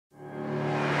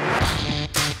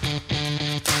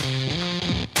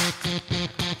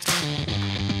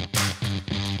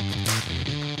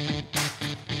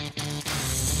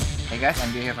guys,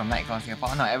 Andrew here from Nitecore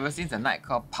Singapore. Now, ever since the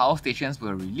Nitecore power stations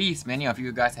were released, many of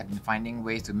you guys have been finding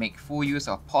ways to make full use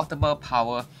of portable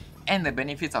power and the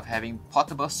benefits of having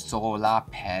portable solar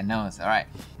panels. Alright,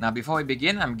 now before we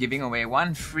begin, I'm giving away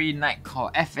one free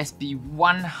Nitecore FSP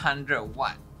 100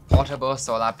 watt portable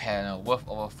solar panel worth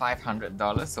over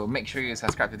 $500. So make sure you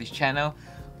subscribe to this channel.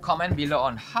 Comment below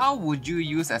on how would you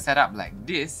use a setup like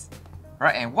this,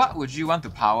 right? And what would you want to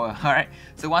power? Alright,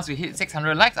 so once we hit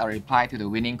 600 likes, I'll reply to the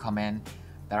winning comment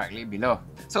directly below.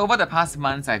 So over the past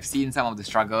months, I've seen some of the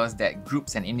struggles that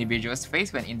groups and individuals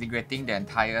face when integrating their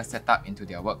entire setup into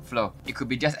their workflow. It could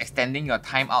be just extending your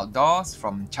time outdoors,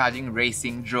 from charging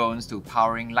racing drones to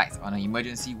powering lights on an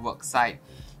emergency work site,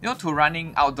 to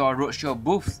running outdoor roadshow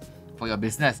booths for your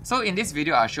business. So in this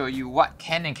video, I'll show you what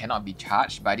can and cannot be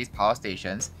charged by these power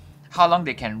stations, how long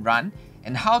they can run,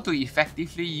 and how to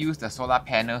effectively use the solar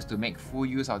panels to make full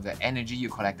use of the energy you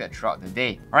collected throughout the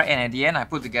day. Alright, and at the end, I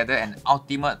put together an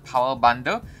ultimate power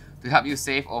bundle to help you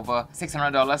save over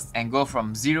 $600 and go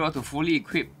from zero to fully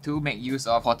equipped to make use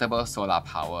of portable solar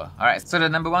power. Alright, so the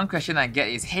number one question I get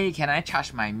is, hey, can I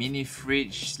charge my mini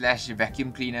fridge slash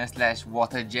vacuum cleaner slash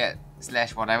water jet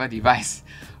slash whatever device?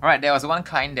 Alright, there was one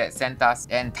client that sent us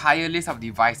an entire list of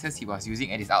devices he was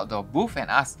using at his outdoor booth and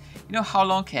asked, how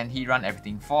long can he run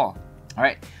everything for?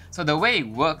 Alright, so the way it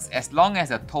works, as long as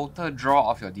the total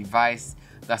draw of your device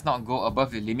does not go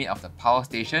above the limit of the power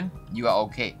station, you are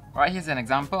okay. Alright, here's an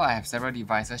example. I have several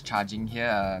devices charging here,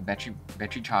 a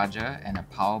battery charger and a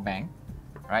power bank.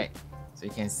 Right, so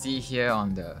you can see here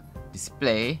on the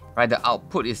display, right, the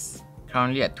output is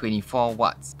currently at 24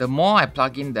 watts. The more I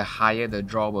plug in, the higher the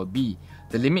draw will be.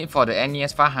 The limit for the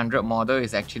NES500 model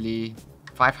is actually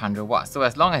 500 watts. So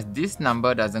as long as this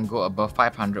number doesn't go above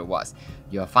 500 watts,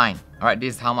 you're fine. Alright,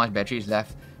 this is how much battery is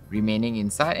left remaining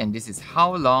inside, and this is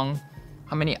how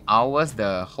many hours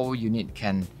the whole unit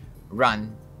can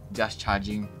run just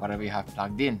charging whatever you have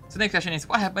plugged in. So the next question is,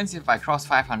 what happens if I cross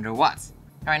 500 watts?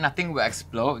 Alright, nothing will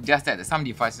explode, just that some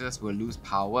devices will lose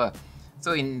power.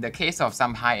 So in the case of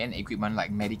some high-end equipment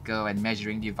like medical and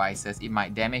measuring devices, it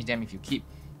might damage them if you keep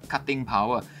cutting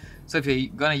power. So if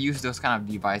you're gonna use those kind of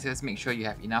devices, make sure you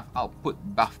have enough output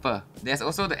buffer. There's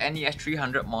also the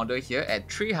NES300 model here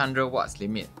at 300 watts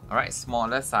limit. Alright,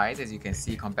 smaller size as you can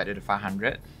see compared to the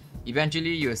 500.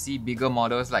 Eventually you'll see bigger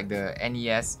models like the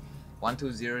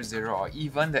NES1200 or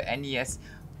even the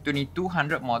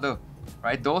NES2200 model.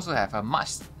 Right, those will have a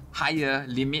much higher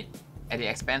limit at the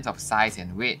expense of size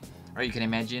and weight. Right, you can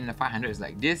imagine the 500 is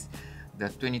like this. The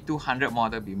 2200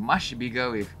 model will be much bigger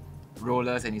with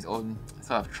rollers and its own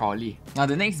sort of trolley. Now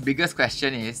the next biggest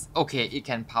question is, okay, it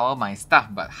can power my stuff,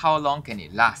 but how long can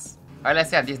it last? Alright, let's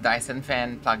say I have this Dyson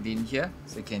fan plugged in here.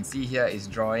 So you can see here it's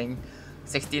drawing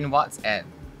 16 watts at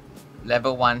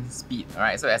level 1 speed.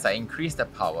 Alright, so as I increase the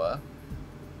power,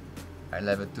 at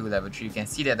level 2, level 3, you can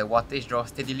see that the wattage draw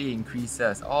steadily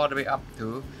increases all the way up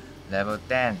to level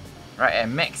 10. Right, at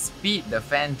max speed, the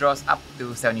fan draws up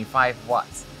to 75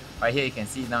 watts. Right here you can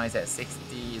see now it's at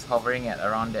 60, it's hovering at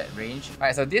around that range.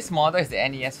 Right, so this model is the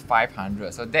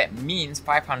NES500, so that means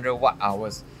 500 watt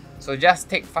hours. So just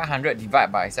take 500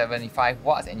 divided by 75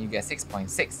 watts and you get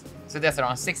 6.6. So that's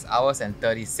around 6 hours and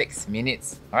 36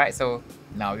 minutes. Alright, so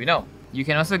now you know. You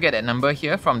can also get that number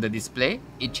here from the display.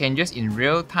 It changes in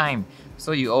real time,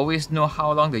 so you always know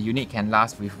how long the unit can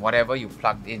last with whatever you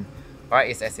plugged in. Alright,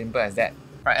 it's as simple as that.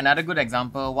 Right, another good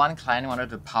example, one client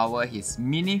wanted to power his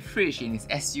mini fridge in his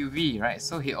SUV, right?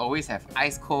 So he always have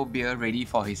ice cold beer ready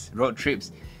for his road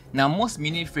trips. Now most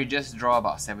mini fridges draw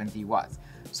about 70 watts.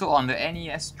 So on the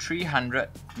NES300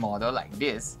 model like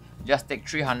this, just take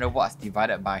 300 watts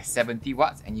divided by 70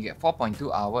 watts and you get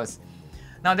 4.2 hours.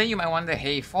 Now then you might wonder,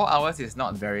 hey, 4 hours is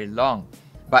not very long.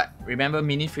 But remember,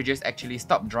 mini fridges actually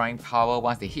stop drawing power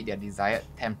once they hit their desired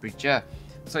temperature.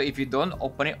 So if you don't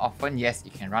open it often, yes,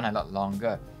 it can run a lot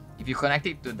longer. If you connect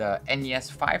it to the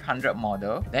NES500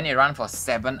 model, then it runs for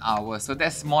 7 hours. So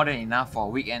that's more than enough for a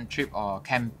weekend trip or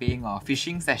camping or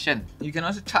fishing session. You can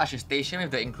also charge your station with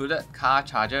the included car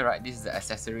charger, right? This is the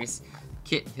accessories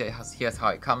kit. Here's how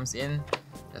it comes in.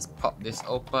 Just pop this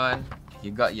open.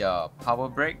 You got your power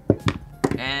brick.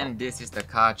 And this is the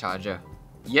car charger.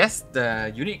 Yes,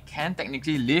 the unit can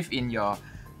technically live in your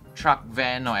truck,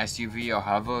 van or SUV or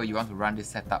however you want to run this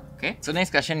setup, okay? So next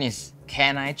question is,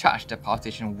 can I charge the power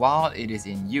station while it is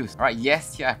in use? Right,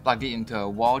 yes, here I've plugged it into a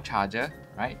wall charger,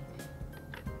 right?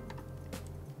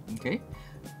 Okay,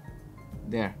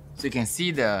 there. So you can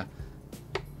see the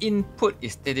input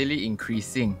is steadily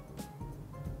increasing.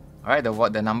 Alright,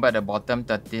 the number at the bottom,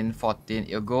 13, 14,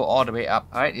 it'll go all the way up.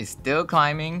 Alright, it's still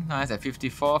climbing. Now it's at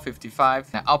 54,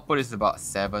 55. The output is about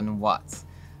 7 watts.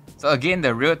 So again,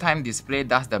 the real-time display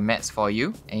does the maths for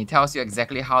you and it tells you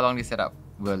exactly how long this setup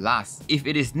will last. If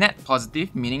it is net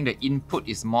positive, meaning the input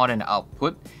is more than the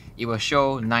output, it will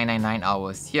show 999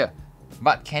 hours here.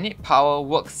 But can it power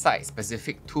work site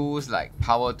specific tools like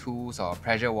power tools or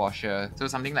pressure washer? So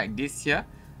something like this here,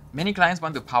 many clients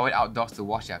want to power it outdoors to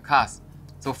wash their cars.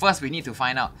 So first we need to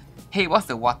find out, hey, what's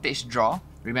the wattage draw?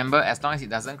 Remember, as long as it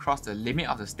doesn't cross the limit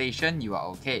of the station, you are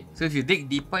okay. So if you dig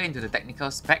deeper into the technical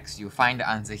specs, you'll find the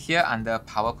answer here under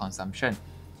power consumption.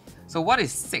 So what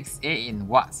is 6A in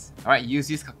watts? Alright, use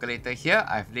this calculator here.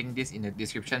 I've linked this in the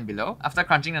description below. After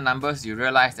crunching the numbers, you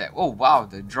realize that, oh wow,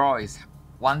 the draw is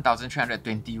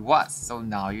 1320 watts. So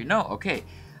now you know, okay,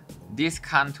 this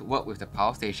can't work with the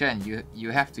power station. You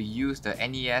have to use the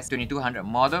NES500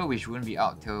 model, which won't be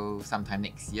out till sometime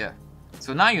next year.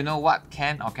 So now you know what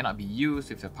can or cannot be used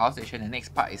with the power station. The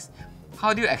next part is,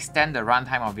 how do you extend the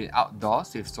runtime of it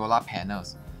outdoors with solar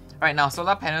panels? Right now,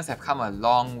 solar panels have come a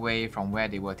long way from where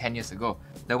they were 10 years ago.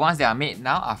 The ones that are made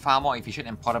now are far more efficient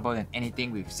and portable than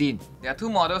anything we've seen. There are two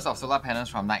models of solar panels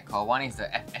from Nitecore. One is the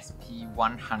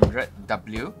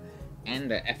FSP100W and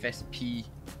the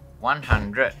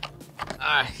FSP100.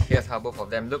 Here's how both of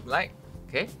them look like.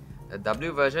 Okay, the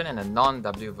W version and the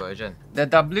non-W version. The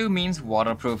W means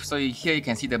waterproof. So here you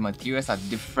can see the materials are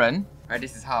different. Right,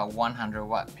 this is how a 100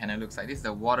 watt panel looks like. This is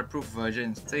the waterproof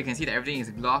version. So you can see that everything is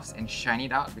glossed and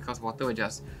shinied out because water will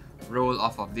just roll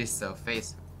off of this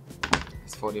surface.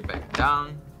 Let's fold it back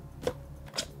down.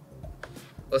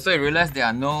 Also, you realize there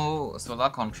are no solar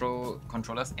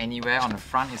controllers anywhere on the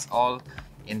front. It's all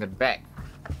in the back,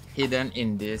 hidden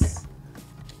in this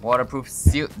waterproof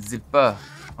sealed zipper.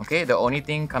 Okay, the only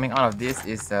thing coming out of this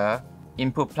is a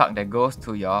input plug that goes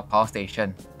to your power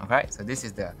station. Alright, so this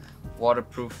is the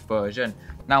waterproof version.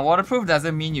 Now, waterproof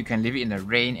doesn't mean you can leave it in the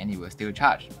rain and it will still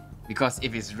charge. Because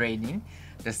if it's raining,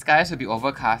 the skies will be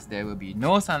overcast, there will be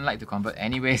no sunlight to convert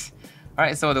anyways.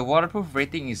 Alright, so the waterproof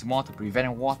rating is more to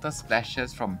prevent water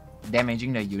splashes from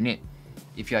damaging the unit.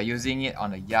 If you are using it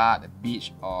on the yard, the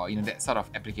beach, or that sort of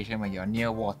application when you're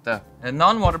near water. The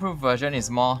non-waterproof version is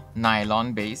more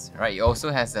nylon based, right? It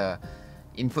also has a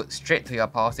input straight to your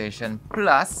power station,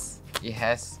 plus it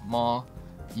has more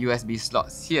USB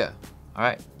slots here.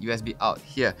 Alright, USB out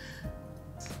here.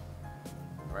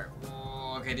 Alright,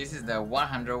 okay, this is the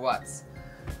 100 watts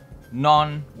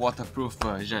non-waterproof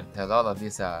version. There are a lot of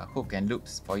these hook and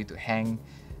loops for you to hang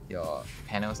your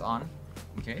panels on.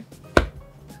 Okay.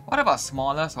 What about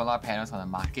smaller solar panels on the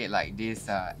market like this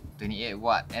 28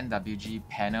 watt NWG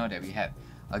panel that we had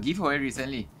a giveaway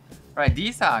recently? Right,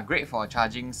 these are great for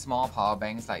charging small power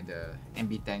banks like the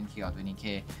MB10K or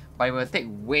 20K, but it will take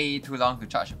way too long to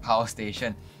charge a power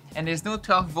station. And there's no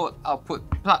 12 volt output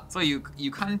plug, so you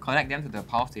can't connect them to the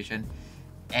power station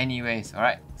anyways,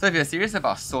 alright? So if you're serious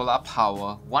about solar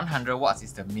power, 100 watts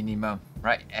is the minimum,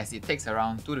 right? As it takes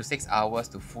around 2 to 6 hours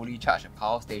to fully charge a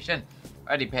power station,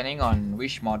 right? Depending on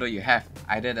which model you have,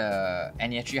 either the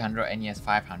NES300 or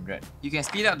NES500. You can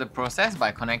speed up the process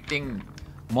by connecting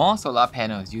more solar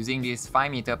panels using these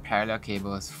 5-meter parallel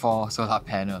cables for solar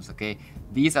panels, okay?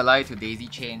 These allow you to daisy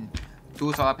chain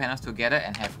 2 solar panels together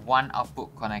and have one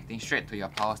output connecting straight to your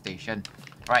power station.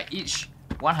 Right, each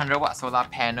 100 watt solar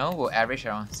panel will average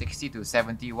around 60 to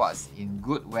 70 watts in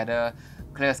good weather,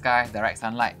 clear skies, direct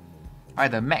sunlight.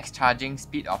 Alright, the max charging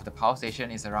speed of the power station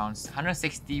is around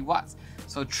 160 watts.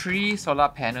 So 3 solar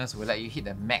panels will let you hit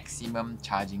the maximum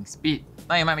charging speed.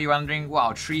 Now you might be wondering,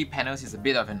 wow, 3 panels is a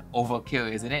bit of an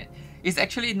overkill, isn't it? It's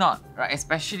actually not, right?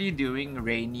 Especially during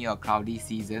rainy or cloudy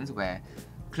seasons where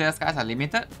clear skies are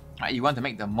limited, right? You want to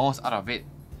make the most out of it.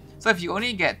 So if you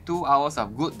only get 2 hours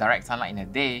of good direct sunlight in a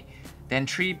day, then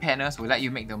 3 panels will let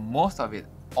you make the most of it,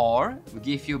 or will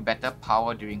give you better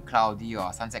power during cloudy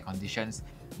or sunset conditions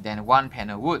than 1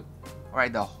 panel would.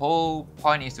 Alright, the whole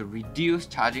point is to reduce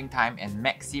charging time and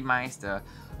maximize the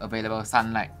available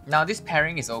sunlight. Now this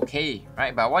pairing is okay,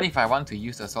 right? But what if I want to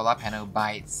use the solar panel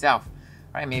by itself?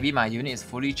 Right? Maybe my unit is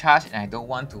fully charged and I don't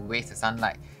want to waste the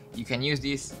sunlight. You can use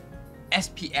this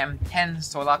SPM10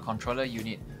 solar controller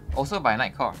unit, also by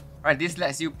Nitecore. Right, this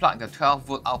lets you plug the 12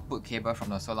 volt output cable from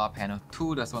the solar panel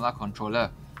to the solar controller,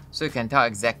 so you can tell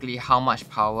exactly how much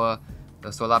power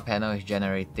the solar panel is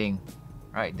generating.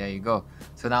 Right, there you go.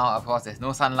 So now, of course, there's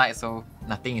no sunlight, so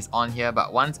nothing is on here,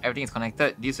 but once everything is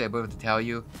connected, this will be able to tell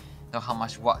you how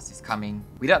much watts is coming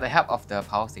without the help of the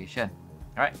power station.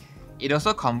 Alright, it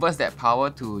also converts that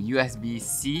power to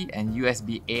USB-C and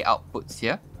USB-A outputs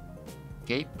here.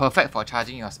 Okay, perfect for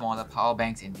charging your smaller power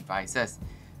banks and devices.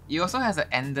 It also has an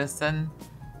Anderson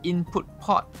input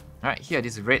port. Right here,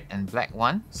 this red and black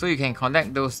one. So you can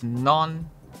connect those non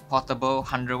portable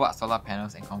 100 watt solar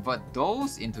panels and convert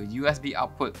those into USB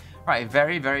output. Right,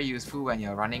 very useful when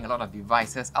you're running a lot of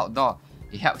devices outdoor.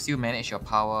 It helps you manage your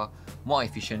power more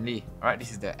efficiently. Alright,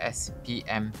 this is the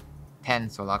SPM10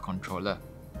 solar controller.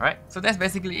 Alright, so that's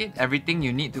basically it. Everything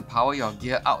you need to power your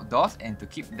gear outdoors and to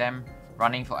keep them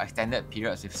running for extended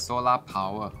periods with solar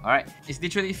power. Alright, it's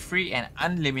literally free and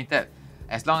unlimited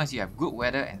as long as you have good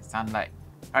weather and sunlight.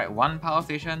 Alright, one power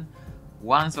station,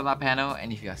 one solar panel,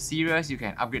 and if you're serious, you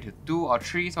can upgrade to 2 or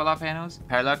 3 solar panels,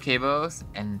 parallel cables,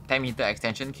 and 10-meter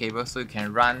extension cables so you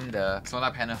can run the solar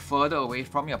panel further away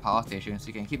from your power station, so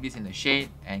you can keep this in the shade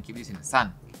and keep this in the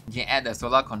sun. You can add the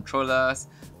solar controllers,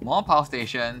 more power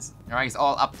stations, alright, it's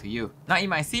all up to you. Now it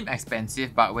might seem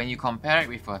expensive, but when you compare it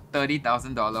with a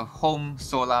 $30,000 home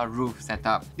solar roof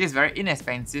setup, this is very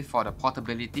inexpensive for the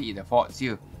portability it affords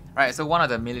you. Right, so one of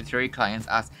the military clients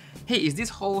asked, hey, is this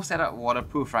whole setup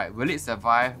waterproof, right? Will it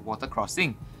survive water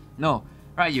crossing? No,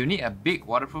 right, you need a big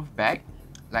waterproof bag,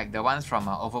 like the ones from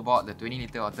Overboard, the 20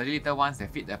 litre or 30 litre ones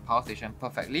that fit the power station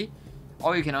perfectly.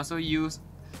 Or you can also use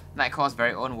Nitecore's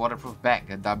very own waterproof bag,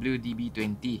 the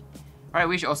WDB20, right,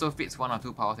 which also fits 1 or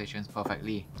 2 power stations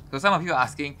perfectly. So some of you are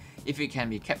asking if it can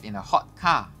be kept in a hot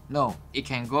car. No, it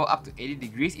can go up to 80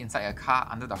 degrees inside a car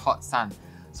under the hot sun.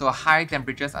 So high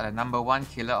temperatures are the #1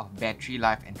 killer of battery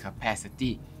life and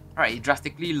capacity. Alright, it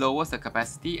drastically lowers the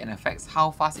capacity and affects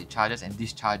how fast it charges and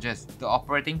discharges. The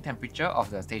operating temperature of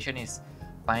the station is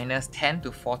 -10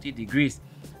 to 40 degrees,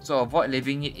 so avoid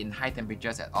leaving it in high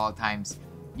temperatures at all times.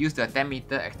 Use the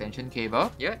 10-meter extension cable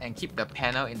here and keep the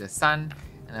panel in the sun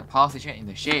and the power station in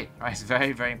the shade. Right, it's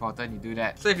very important you do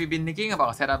that. So if you've been thinking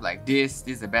about a setup like this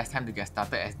is the best time to get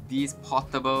started, as these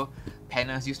portable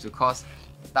panels used to cost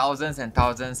thousands and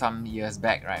thousands some years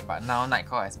back, right? But now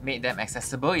Nitecore has made them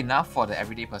accessible enough for the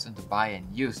everyday person to buy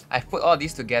and use. I've put all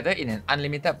these together in an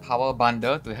unlimited power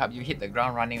bundle to help you hit the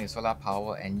ground running with solar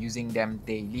power and using them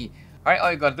daily. Alright,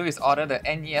 all you gotta do is order the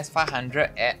NES500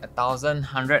 at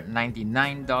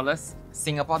 $1,199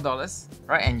 Singapore dollars,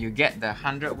 right? And you get the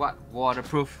 100 watt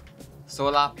waterproof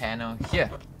solar panel here.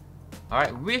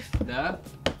 Alright, with the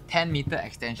 10-meter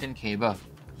extension cable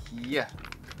here.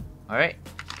 Alright.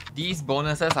 These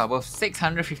bonuses are worth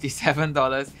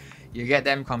 $657. You get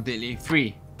them completely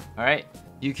free. Alright?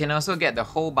 You can also get the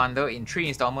whole bundle in 3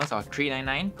 installments of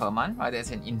 $399 per month. Right?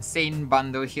 That's an insane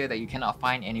bundle here that you cannot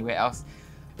find anywhere else.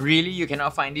 Really, you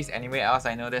cannot find this anywhere else.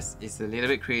 I know this is a little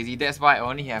bit crazy. That's why I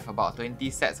only have about 20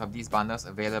 sets of these bundles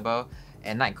available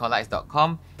at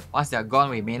nitecorelights.com. Once they're gone,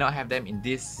 we may not have them in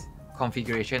this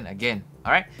configuration again.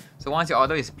 Alright? So once your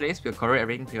order is placed, we'll courier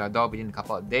everything to your door within a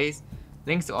couple of days.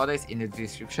 Links to order is in the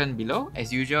description below.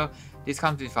 As usual, this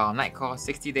comes with our Nitecore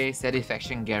 60-day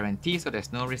satisfaction guarantee, so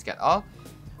there's no risk at all.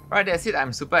 Right, that's it.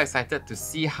 I'm super excited to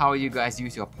see how you guys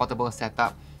use your portable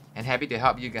setup and happy to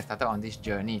help you get started on this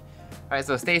journey. Alright,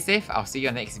 so stay safe. I'll see you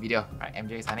on the next video. Alright,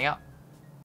 MJ signing out.